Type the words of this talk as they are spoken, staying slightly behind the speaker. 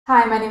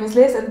Hi, my name is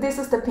Liz and this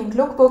is the Pink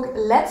Lookbook.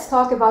 Let's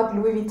talk about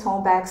Louis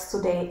Vuitton bags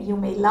today. You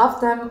may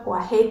love them or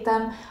hate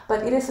them,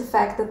 but it is a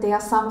fact that they are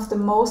some of the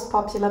most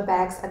popular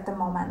bags at the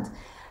moment.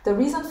 The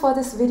reason for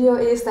this video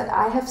is that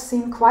I have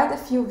seen quite a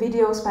few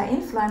videos by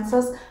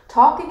influencers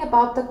talking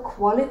about the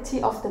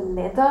quality of the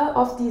leather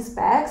of these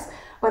bags.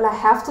 Well, I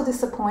have to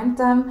disappoint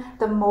them.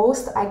 The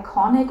most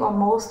iconic or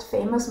most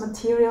famous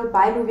material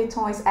by Louis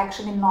Vuitton is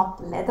actually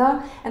not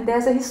leather, and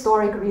there's a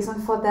historic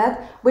reason for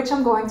that, which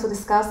I'm going to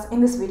discuss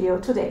in this video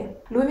today.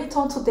 Louis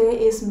Vuitton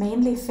today is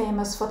mainly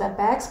famous for their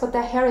bags, but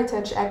their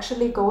heritage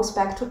actually goes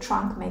back to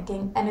trunk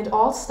making, and it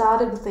all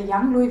started with the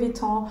young Louis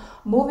Vuitton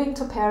moving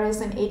to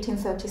Paris in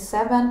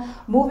 1837.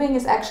 Moving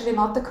is actually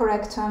not the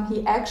correct term.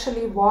 He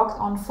actually walked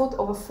on foot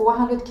over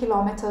 400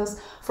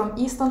 kilometers from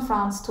eastern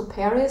France to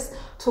Paris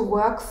to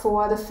work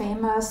for the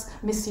famous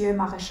Monsieur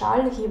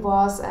Maréchal. He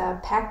was a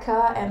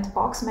packer and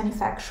box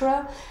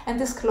manufacturer, and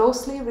this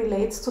closely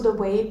relates to the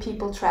way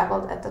people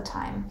traveled at the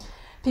time.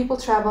 People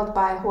traveled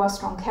by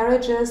horse-drawn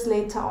carriages,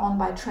 later on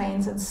by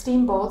trains and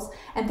steamboats,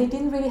 and they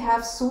didn't really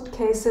have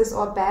suitcases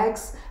or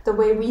bags the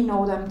way we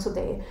know them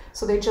today.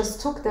 So they just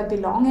took their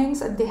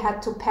belongings and they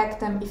had to pack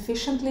them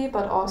efficiently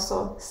but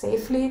also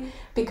safely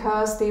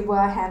because they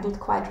were handled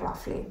quite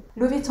roughly.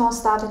 Louis Vuitton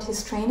started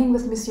his training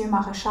with Monsieur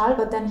Maréchal,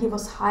 but then he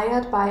was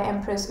hired by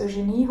Empress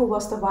Eugénie, who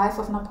was the wife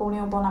of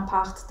Napoleon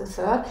Bonaparte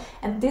III,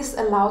 and this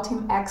allowed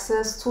him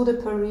access to the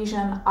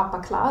Parisian upper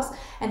class,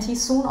 and he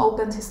soon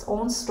opened his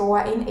own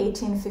store in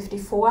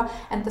 1854,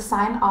 and the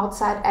sign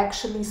outside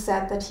actually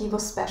said that he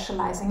was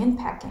specializing in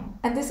packing.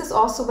 And this is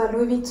also where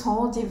Louis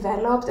Vuitton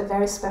developed a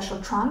very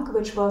special trunk,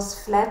 which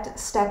was flat,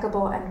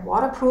 stackable and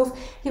waterproof.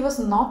 He was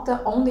not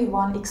the only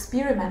one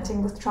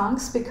experimenting with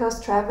trunks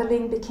because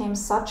traveling became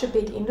such a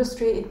big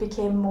industry, it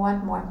became more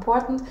and more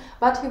important,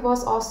 but he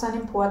was also an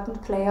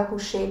important player who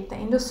shaped the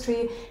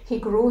industry. He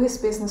grew his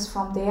business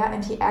from there,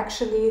 and he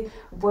actually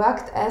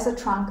worked as a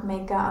trunk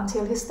maker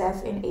until his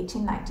death in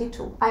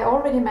 1892. I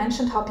already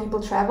mentioned how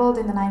people traveled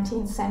in the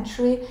 19th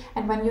century,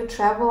 and when you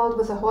traveled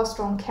with a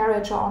horse-drawn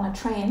carriage or on a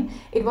train,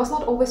 it was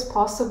not always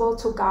possible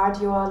to guard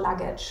your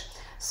luggage.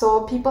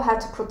 So people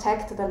had to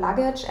protect the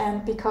luggage,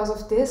 and because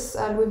of this,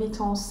 Louis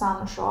Vuitton's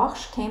son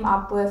Georges came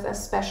up with a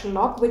special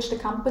lock, which the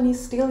company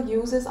still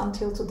uses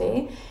until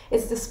today.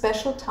 It's the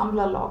special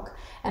tumbler lock.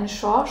 And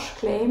Georges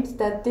claimed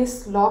that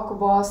this lock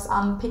was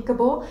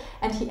unpickable,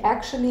 and he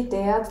actually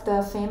dared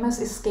the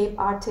famous escape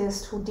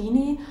artist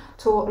Houdini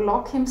to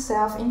lock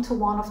himself into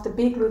one of the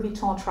big Louis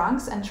Vuitton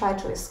trunks and try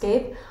to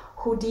escape.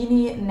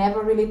 Houdini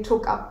never really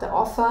took up the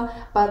offer,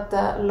 but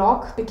the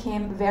lock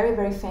became very,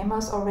 very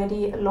famous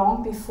already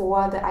long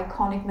before the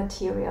iconic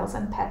materials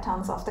and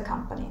patterns of the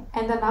company.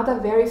 And another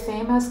very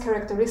famous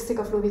characteristic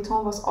of Louis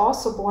Vuitton was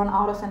also born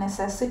out of a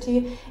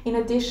necessity. In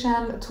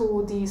addition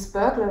to these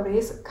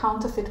burglaries,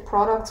 counterfeit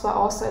products were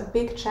also a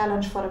big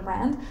challenge for the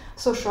brand.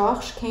 So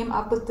Georges came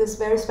up with this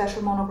very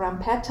special monogram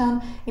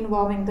pattern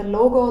involving the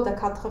logo, the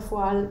quatre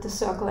étoiles, the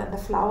circle and the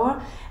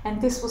flower. And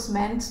this was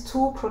meant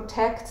to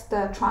protect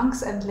the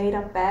trunks and later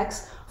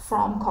bags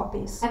from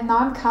copies. And now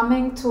I'm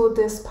coming to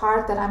this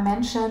part that I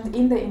mentioned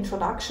in the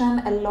introduction.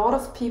 A lot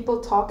of people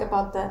talk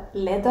about the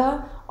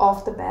leather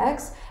of the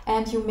bags,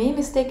 and you may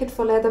mistake it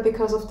for leather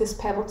because of this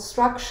pebbled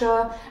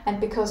structure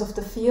and because of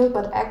the feel,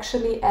 but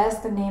actually,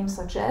 as the name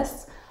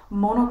suggests,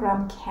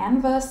 monogram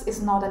canvas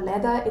is not a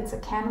leather, it's a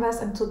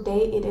canvas, and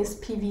today it is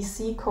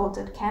PVC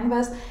coated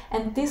canvas,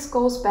 and this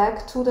goes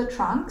back to the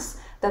trunks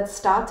that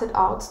started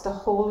out the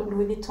whole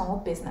Louis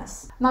Vuitton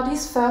business. Now,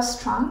 these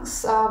first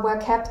trunks were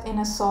kept in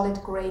a solid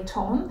gray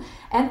tone,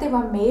 and they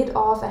were made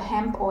of a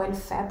hemp oil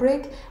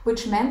fabric,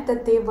 which meant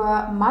that they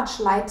were much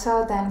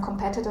lighter than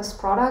competitors'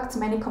 products.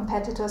 Many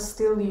competitors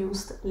still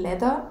used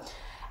leather.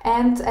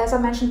 And as I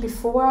mentioned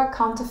before,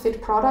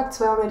 counterfeit products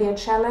were already a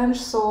challenge,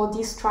 so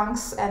these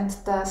trunks and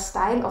the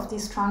style of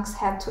these trunks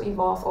had to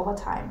evolve over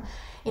time.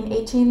 In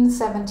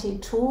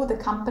 1872, the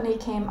company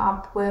came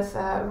up with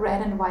a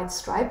red and white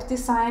stripe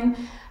design,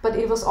 but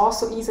it was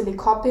also easily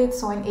copied.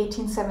 So in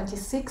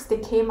 1876, they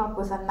came up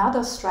with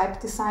another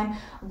stripe design,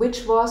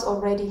 which was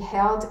already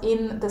held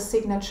in the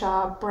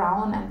signature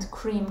brown and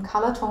cream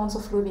color tones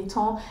of Louis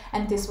Vuitton,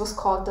 and this was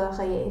called the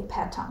rayé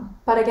pattern.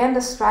 But again, the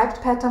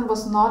striped pattern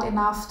was not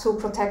enough to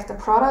protect the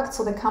product,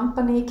 so the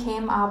company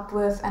came up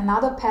with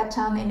another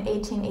pattern in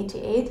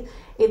 1888.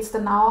 It's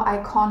the now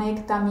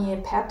iconic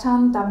Damier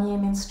pattern.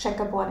 Damier means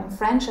checkerboard in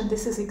French, and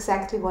this is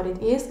exactly what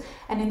it is.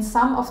 And in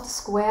some of the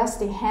squares,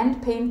 they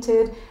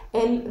hand-painted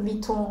El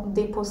Vuitton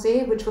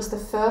Déposé, which was the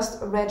first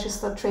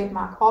registered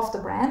trademark of the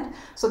brand.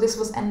 So this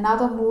was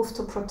another move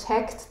to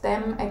protect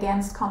them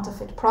against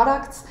counterfeit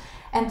products.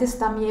 And this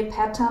damier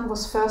pattern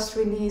was first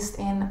released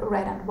in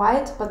red and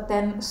white, but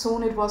then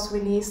soon it was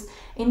released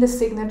in the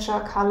signature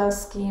color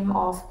scheme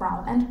of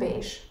brown and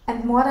beige.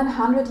 And more than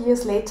 100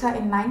 years later,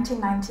 in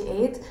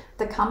 1998,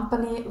 the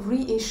company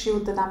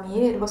reissued the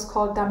damier. It was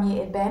called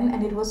Damier Ébène,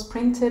 and it was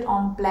printed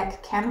on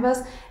black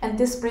canvas. And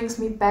this brings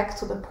me back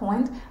to the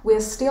point. We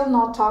are still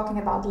not talking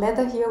about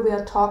leather here. We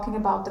are talking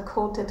about the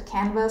coated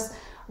canvas,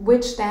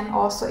 which then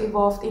also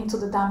evolved into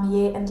the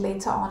Damier and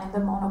later on in the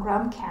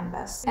Monogram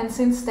canvas. And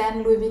since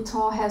then, Louis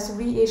Vuitton has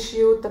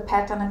reissued the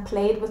pattern and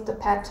played with the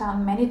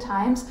pattern many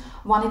times.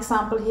 One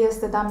example here is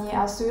the Damier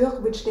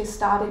Azur, which they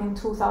started in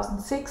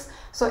 2006.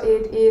 So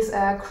it is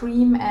a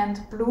cream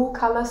and blue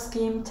color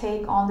scheme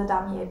take on the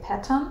Damier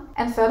pattern.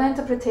 And further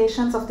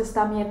interpretations of this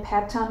Damier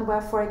pattern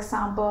were, for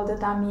example, the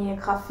Damier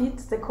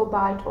Graphite, the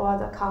Cobalt or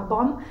the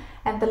Carbon.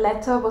 And the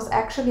latter was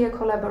actually a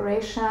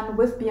collaboration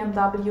with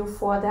BMW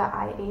for their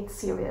i8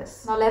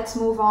 series. Now let's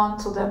move on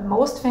to the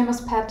most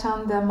famous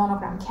pattern, the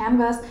Monogram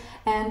canvas.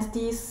 And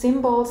these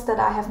symbols that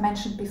I have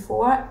mentioned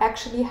before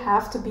actually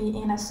have to be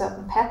in a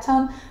certain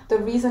pattern. The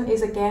reason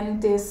is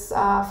again this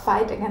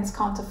fight against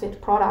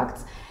counterfeit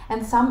products.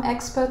 And some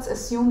experts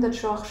assume that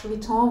Georges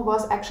Vuitton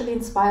was actually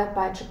inspired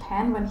by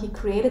Japan when he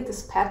created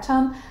this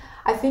pattern.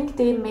 I think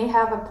they may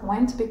have a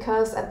point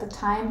because at the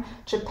time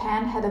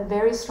Japan had a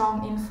very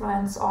strong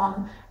influence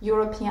on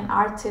European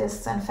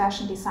artists and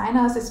fashion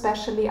designers,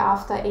 especially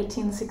after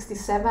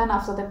 1867,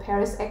 after the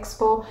Paris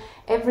Expo.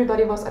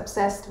 Everybody was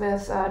obsessed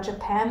with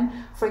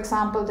Japan. For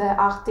example, the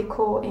Art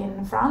Deco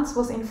in France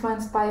was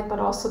influenced by it, but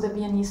also the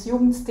Viennese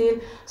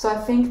Jugendstil. So I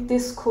think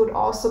this could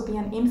also be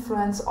an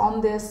influence on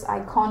this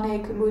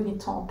iconic Louis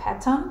Vuitton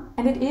pattern.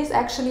 And it is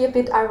actually a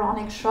bit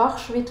ironic.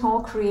 Georges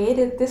Vuitton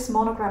created this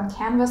monogram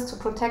canvas to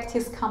protect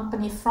his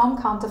company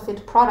from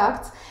counterfeit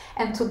products.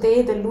 And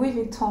today the Louis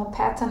Vuitton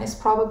pattern is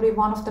probably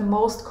one of the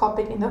most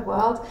copied in the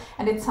world,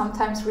 and it's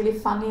sometimes really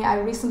funny. I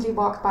recently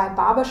walked by a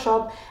barber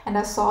shop and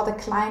I saw the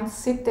clients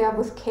sit there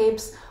with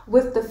capes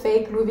with the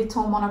fake Louis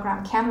Vuitton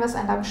monogram canvas,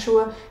 and I'm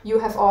sure you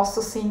have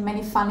also seen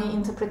many funny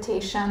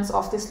interpretations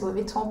of this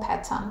Louis Vuitton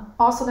pattern.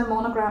 Also, the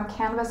monogram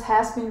canvas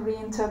has been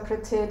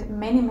reinterpreted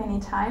many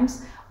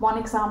times. One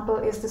example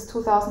is this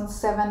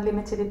 2007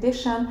 limited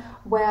edition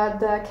where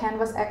the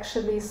canvas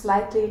actually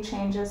slightly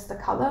changes the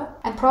color.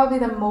 And probably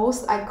the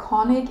most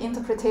iconic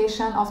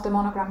interpretation of the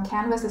monogram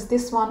canvas is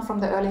this one from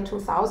the early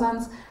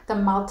 2000s, the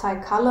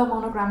multi-color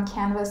monogram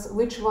canvas,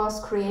 which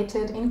was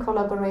created in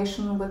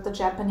collaboration with the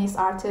Japanese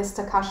artist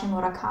Takashi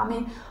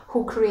Murakami,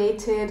 who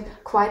created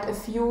quite a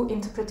few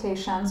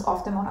interpretations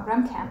of the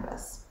monogram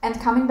canvas. And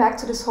coming back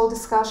to this whole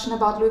discussion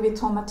about Louis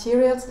Vuitton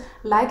materials,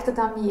 like the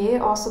Damier,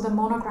 also the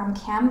monogram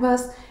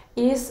canvas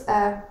is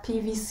a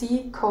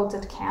PVC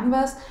coated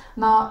canvas.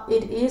 Now,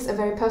 it is a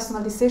very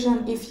personal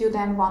decision if you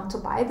then want to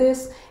buy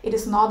this. It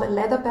is not a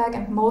leather bag,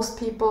 and most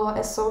people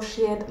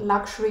associate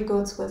luxury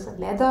goods with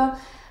leather.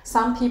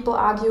 Some people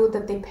argue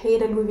that they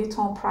paid a Louis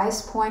Vuitton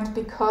price point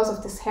because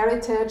of this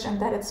heritage and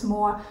that it's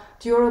more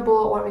durable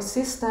or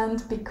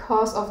resistant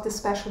because of the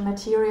special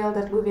material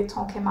that Louis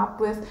Vuitton came up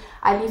with.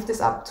 I leave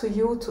this up to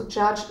you to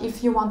judge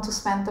if you want to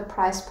spend the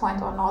price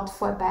point or not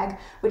for a bag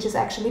which is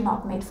actually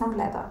not made from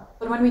leather.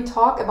 But when we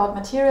talk about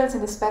materials,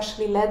 and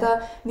especially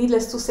leather,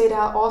 needless to say, there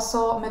are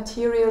also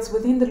materials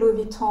within the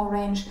Louis Vuitton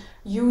range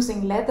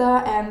using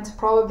leather, and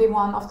probably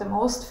one of the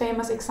most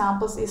famous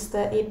examples is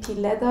the Epi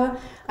leather.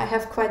 I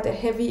have quite a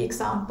heavy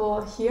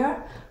example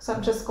here, so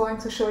I'm just going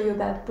to show you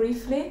that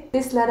briefly.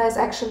 This leather is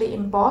actually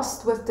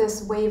embossed with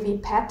this wavy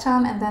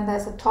pattern, and then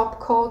there's a top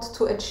coat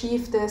to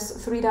achieve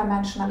this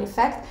three-dimensional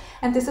effect.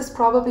 And this is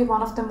probably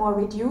one of the more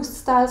reduced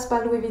styles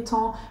by Louis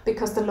Vuitton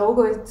because the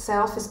logo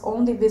itself is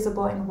only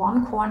visible in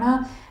one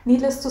corner.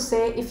 Needless to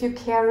say, if you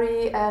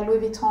carry a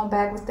Louis Vuitton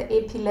bag with the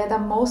Epi leather,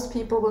 most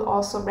people will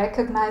also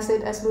recognize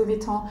it as Louis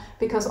Vuitton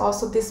because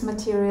also this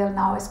material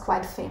now is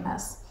quite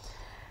famous.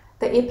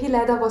 The Epi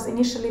leather was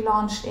initially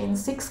launched in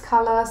 6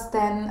 colors,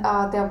 then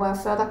there were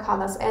further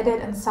colors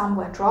added and some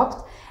were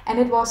dropped. And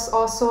it was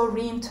also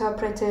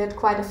reinterpreted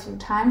quite a few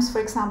times. For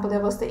example, there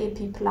was the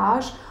Epi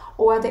plage,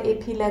 or the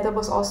Epi leather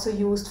was also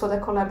used for the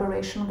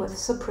collaboration with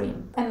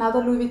Supreme.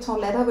 Another Louis Vuitton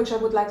leather which I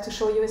would like to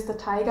show you is the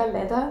Taiga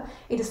leather.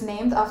 It is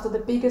named after the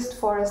biggest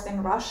forest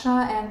in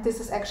Russia, and this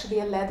is actually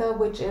a leather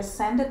which is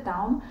sanded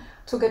down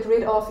to get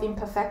rid of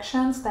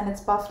imperfections, then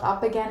it's buffed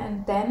up again,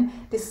 and then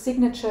this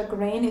signature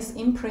grain is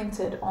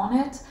imprinted on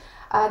it.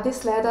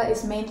 This leather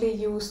is mainly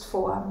used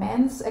for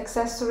men's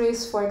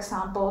accessories, for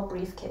example,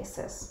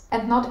 briefcases.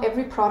 And not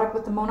every product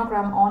with the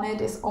monogram on it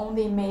is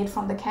only made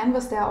from the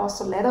canvas. There are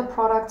also leather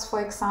products,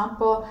 for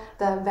example,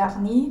 the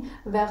vernis.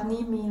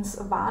 Vernis means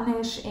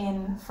varnish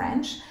in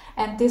French,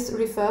 and this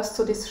refers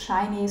to this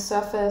shiny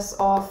surface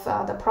of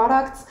the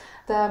products.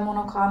 The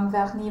monogram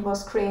vernis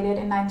was created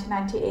in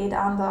 1998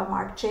 under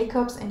Marc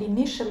Jacobs, and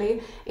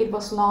initially it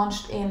was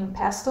launched in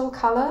pastel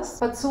colors,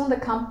 but soon the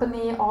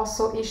company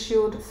also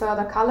issued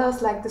further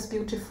colors like this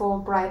beautiful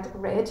bright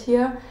red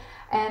here.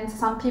 And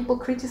some people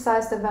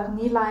criticize the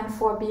vernis line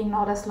for being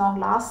not as long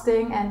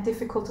lasting and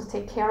difficult to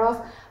take care of.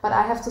 But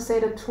I have to say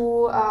the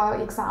two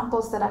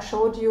examples that I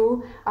showed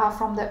you are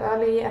from the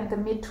early and the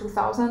mid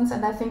 2000s,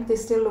 and I think they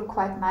still look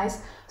quite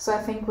nice. So I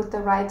think with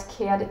the right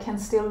care they can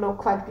still look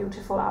quite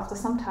beautiful after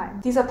some time.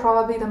 These are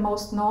probably the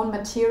most known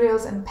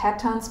materials and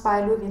patterns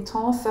by Louis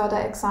Vuitton. Further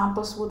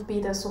examples would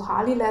be the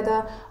Suhali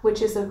leather,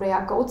 which is a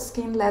rare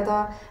goatskin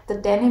leather, the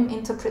denim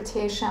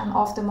interpretation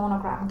of the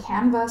monogram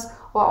canvas,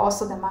 or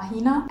also the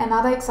Mahina.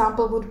 Another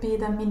example would be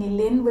the Mini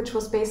Lin, which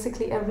was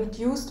basically a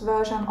reduced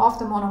version of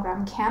the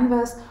Monogram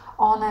canvas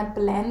on a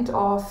blend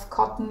of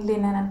cotton,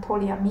 linen and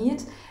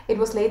polyamide. It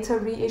was later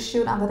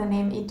reissued under the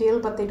name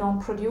Idylle, but they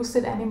don't produce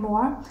it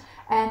anymore.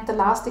 And the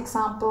last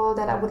example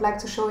that I would like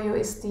to show you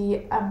is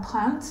the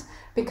Empreinte,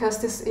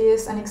 because this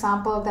is an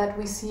example that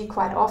we see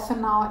quite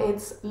often now.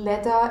 It's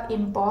leather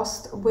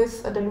embossed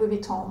with the Louis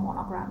Vuitton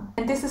monogram.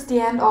 And this is the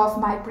end of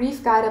my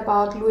brief guide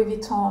about Louis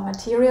Vuitton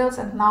materials,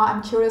 and now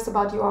I'm curious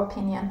about your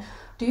opinion.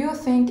 Do you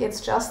think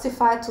it's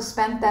justified to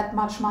spend that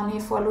much money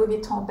for Louis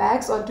Vuitton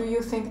bags, or do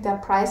you think their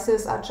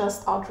prices are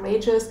just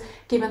outrageous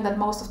given that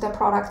most of their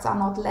products are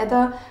not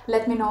leather?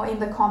 Let me know in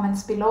the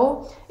comments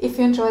below. If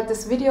you enjoyed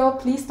this video,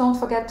 please don't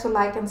forget to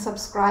like and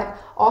subscribe.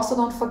 Also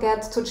don't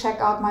forget to check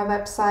out my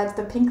website,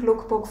 The Pink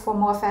Lookbook, for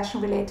more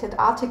fashion related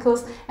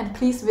articles, and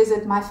please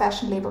visit my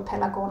fashion label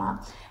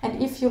Pelagona.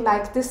 And if you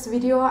like this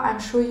video, I'm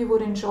sure you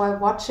would enjoy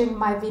watching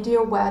my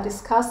video where I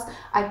discuss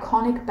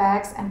iconic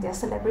bags and their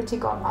celebrity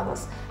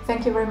godmothers.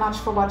 Thank you very much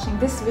for watching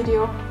this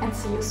video, and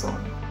see you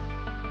soon.